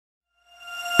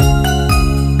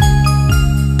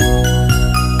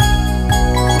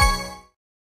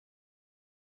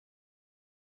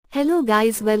Hello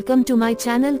guys, welcome to my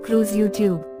channel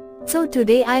KrUzYt. So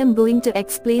today I am going to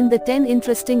explain the 10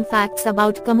 interesting facts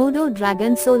about Komodo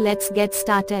dragon, so let's get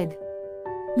started.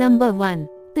 Number 1.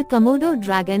 The Komodo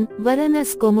dragon,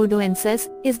 Varanus komodoensis,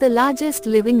 is the largest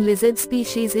living lizard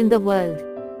species in the world.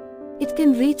 It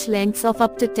can reach lengths of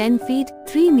up to 10 feet,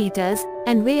 3 meters,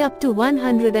 and weigh up to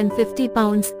 150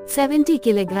 pounds, 70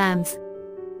 kilograms.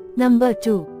 Number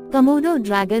 2. Komodo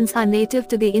dragons are native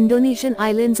to the Indonesian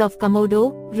islands of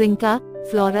Komodo, Rinca,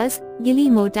 Flores, Gili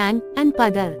Motang, and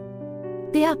Padar.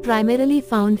 They are primarily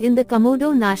found in the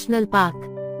Komodo National Park.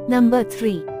 Number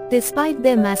 3. Despite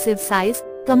their massive size,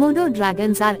 Komodo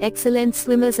dragons are excellent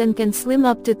swimmers and can swim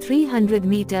up to 300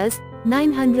 meters,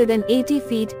 980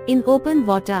 feet, in open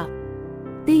water.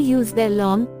 They use their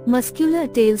long, muscular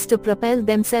tails to propel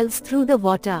themselves through the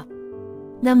water.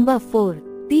 Number 4.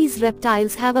 These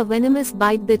reptiles have a venomous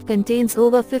bite that contains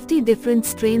over 50 different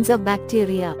strains of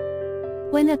bacteria.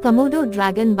 When a Komodo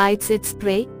dragon bites its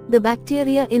prey, the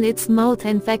bacteria in its mouth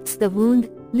infects the wound,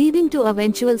 leading to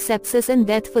eventual sepsis and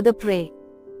death for the prey.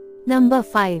 Number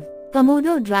 5.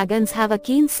 Komodo dragons have a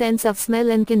keen sense of smell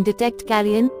and can detect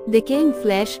carrion, decaying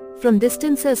flesh, from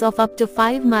distances of up to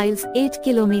 5 miles, 8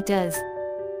 kilometers.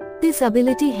 This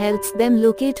ability helps them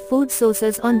locate food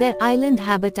sources on their island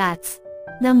habitats.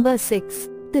 Number 6.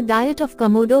 The diet of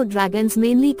Komodo dragons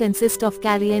mainly consists of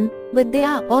carrion, but they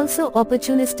are also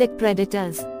opportunistic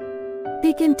predators.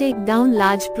 They can take down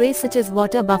large prey such as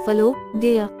water buffalo,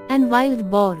 deer, and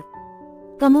wild boar.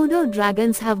 Komodo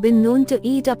dragons have been known to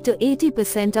eat up to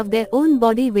 80% of their own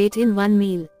body weight in one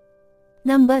meal.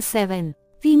 Number 7.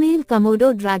 Female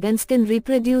Komodo dragons can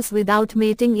reproduce without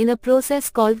mating in a process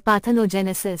called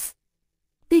parthenogenesis.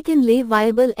 They can lay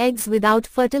viable eggs without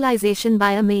fertilization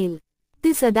by a male.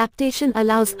 This adaptation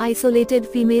allows isolated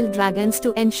female dragons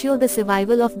to ensure the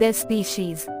survival of their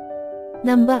species.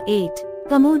 Number 8.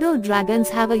 Komodo dragons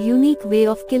have a unique way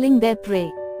of killing their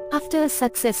prey. After a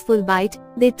successful bite,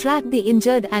 they track the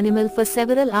injured animal for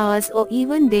several hours or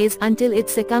even days until it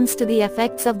succumbs to the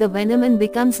effects of the venom and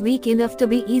becomes weak enough to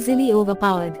be easily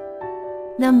overpowered.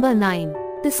 Number 9.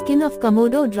 The skin of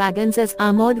Komodo dragons is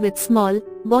armored with small,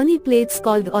 bony plates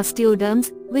called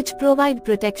osteoderms, which provide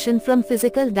protection from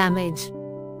physical damage.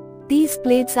 These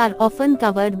plates are often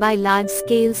covered by large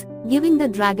scales, giving the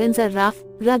dragons a rough,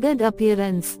 rugged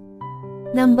appearance.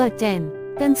 Number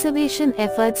 10. Conservation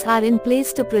efforts are in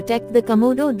place to protect the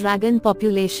Komodo dragon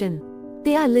population.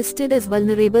 They are listed as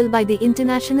vulnerable by the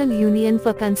International Union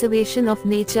for Conservation of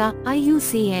Nature,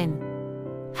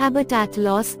 IUCN. Habitat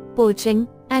loss, poaching,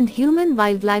 and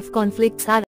human-wildlife conflicts are